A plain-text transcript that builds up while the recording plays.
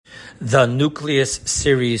The Nucleus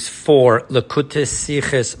Series 4, Lekutes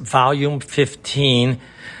Siches, Volume 15,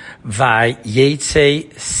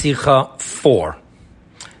 Vayetze Sicha 4,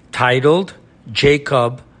 titled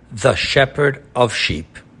Jacob, the Shepherd of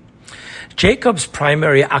Sheep. Jacob's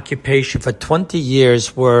primary occupation for 20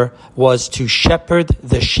 years was to shepherd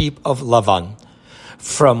the sheep of Lavan,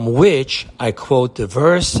 from which I quote the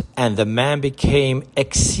verse, and the man became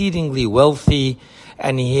exceedingly wealthy,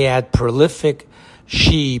 and he had prolific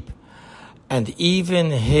sheep, and even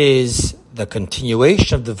the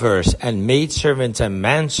continuation of the verse, and maidservants and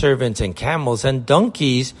manservants and camels and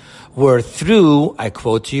donkeys were through, I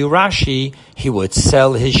quote to you Rashi, he would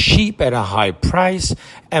sell his sheep at a high price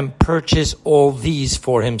and purchase all these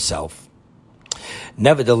for himself.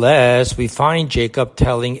 Nevertheless, we find Jacob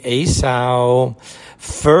telling Esau,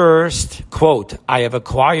 first, quote, I have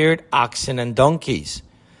acquired oxen and donkeys,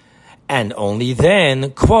 and only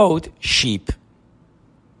then, quote, sheep.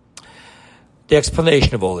 The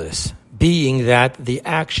explanation of all this being that the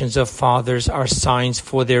actions of fathers are signs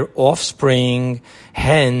for their offspring,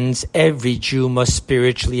 hence every Jew must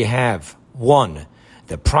spiritually have 1.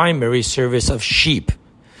 The primary service of sheep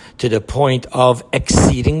to the point of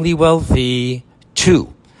exceedingly wealthy.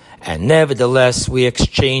 2. And nevertheless we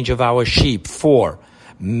exchange of our sheep for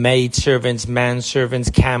maidservants,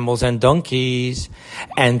 manservants, camels, and donkeys.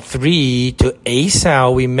 And 3. To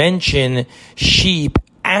Esau we mention sheep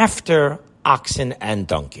after oxen and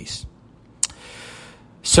donkeys.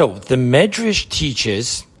 So the Medrash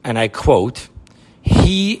teaches, and I quote,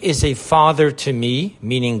 he is a father to me,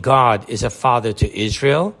 meaning God is a father to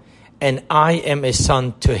Israel, and I am a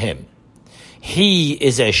son to him. He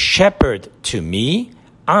is a shepherd to me,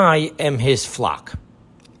 I am his flock.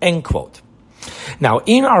 End quote. Now,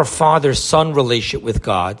 in our father-son relationship with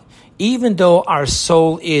God, even though our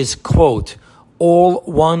soul is, quote, all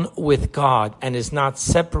one with God and is not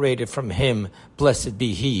separated from him, blessed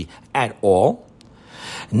be he, at all.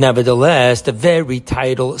 Nevertheless, the very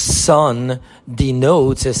title son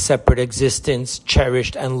denotes a separate existence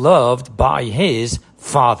cherished and loved by his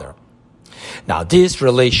Father. Now, this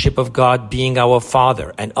relationship of God being our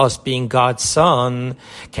Father and us being God's Son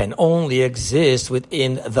can only exist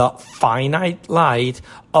within the finite light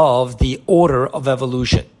of the order of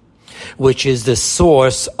evolution, which is the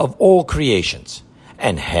source of all creations,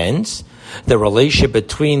 and hence the relationship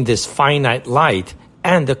between this finite light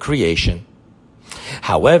and the creation.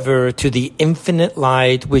 However, to the infinite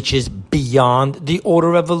light, which is beyond the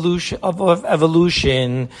order of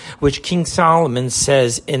evolution, which King Solomon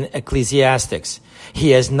says in Ecclesiastes,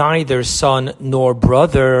 he has neither son nor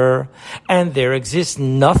brother, and there exists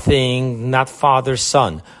nothing, not father,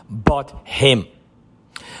 son, but him.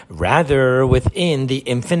 Rather, within the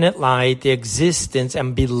infinite light, the existence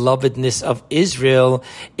and belovedness of Israel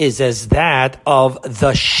is as that of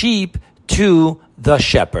the sheep to the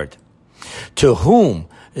shepherd, to whom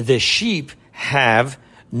the sheep have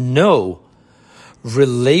no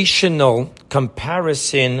relational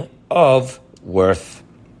comparison of worth.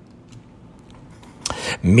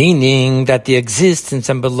 Meaning that the existence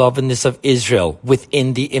and belovedness of Israel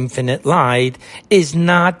within the infinite light is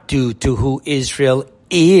not due to who Israel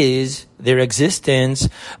is, their existence,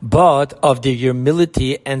 but of their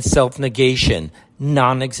humility and self-negation,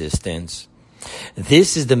 non-existence.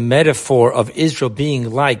 This is the metaphor of Israel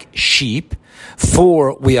being like sheep,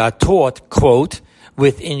 for we are taught, quote,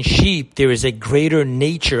 within sheep there is a greater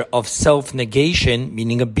nature of self-negation,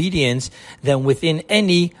 meaning obedience, than within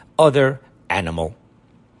any other animal.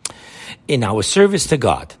 In our service to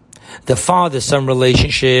God, the father-son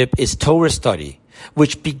relationship is Torah study,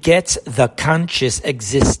 which begets the conscious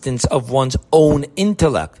existence of one's own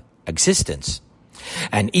intellect, existence.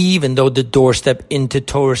 And even though the doorstep into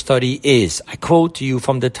Torah study is, I quote to you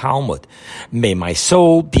from the Talmud, may my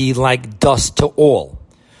soul be like dust to all,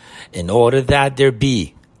 in order that there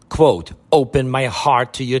be, quote, open my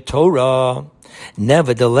heart to your Torah.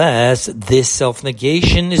 Nevertheless, this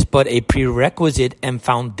self-negation is but a prerequisite and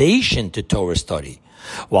foundation to Torah study,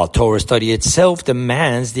 while Torah study itself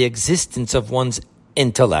demands the existence of one's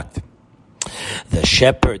intellect. The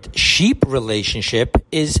shepherd-sheep relationship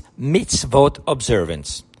is mitzvot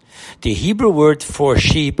observance. The Hebrew word for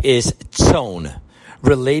sheep is tzon,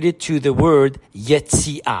 related to the word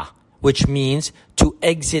yetziah, which means to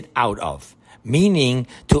exit out of, meaning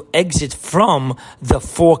to exit from the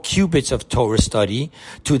 4 cubits of Torah study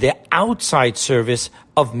to the outside service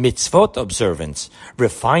of mitzvot observance,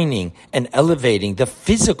 refining and elevating the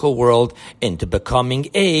physical world into becoming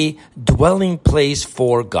a dwelling place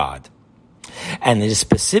for God. And it is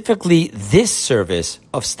specifically this service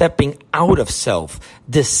of stepping out of self,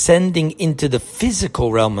 descending into the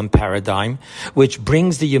physical realm and paradigm, which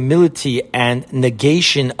brings the humility and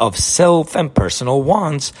negation of self and personal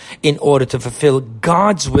wants in order to fulfill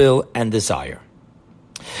God's will and desire.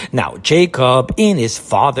 Now, Jacob, in his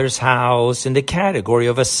father's house, in the category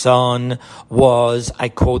of a son, was, I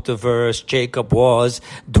quote the verse, Jacob was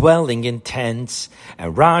dwelling in tents.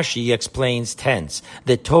 And Rashi explains tents.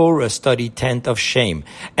 The Torah study tent of Shem,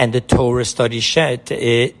 and the Torah study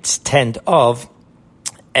its tent of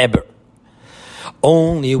Eber.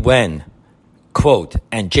 Only when, quote,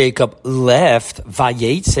 and Jacob left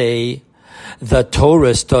Vayetze, the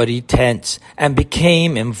Torah study tents, and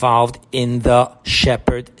became involved in the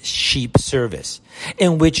shepherd sheep service,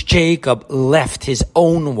 in which Jacob left his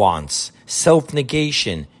own wants,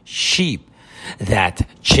 self-negation, sheep, that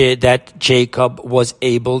Jacob was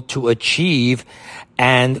able to achieve,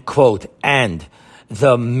 and quote, and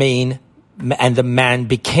the man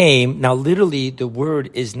became. Now literally the word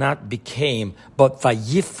is not became, but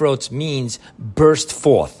vayifrot means burst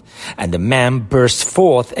forth. And the man burst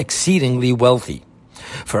forth exceedingly wealthy.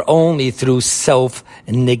 For only through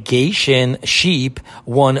self-negation, sheep,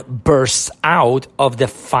 one bursts out of the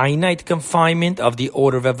finite confinement of the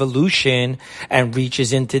order of evolution and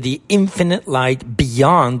reaches into the infinite light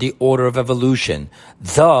beyond the order of evolution.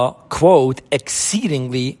 The, quote,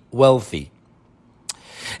 exceedingly wealthy.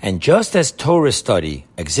 And just as Torah study,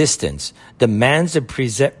 existence, demands a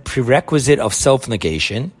prerequisite of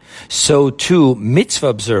self-negation, so too mitzvah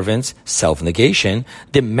observance, self-negation,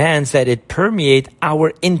 demands that it permeate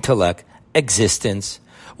our intellect, existence,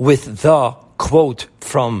 with the, quote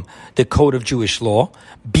from the Code of Jewish Law,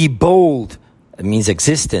 be bold, it means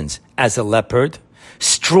existence, as a leopard,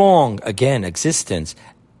 strong, again, existence,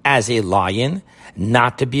 as a lion,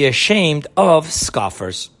 not to be ashamed of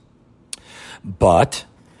scoffers. But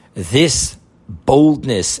this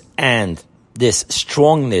boldness and this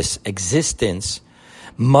strongness, existence,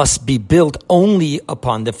 must be built only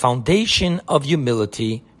upon the foundation of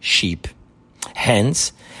humility, sheep.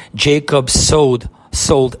 Hence, Jacob sold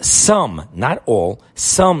some, not all,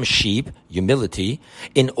 some sheep, humility,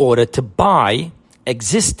 in order to buy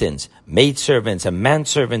existence, maidservants and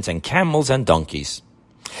manservants and camels and donkeys.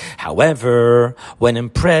 However, when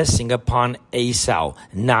impressing upon Esau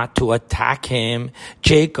not to attack him,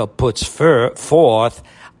 Jacob puts forth,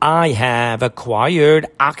 I have acquired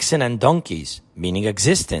oxen and donkeys, meaning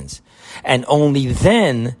existence, and only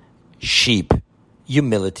then sheep,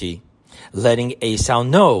 humility, letting Esau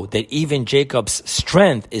know that even Jacob's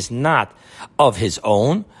strength is not of his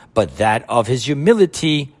own, but that of his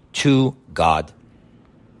humility to God.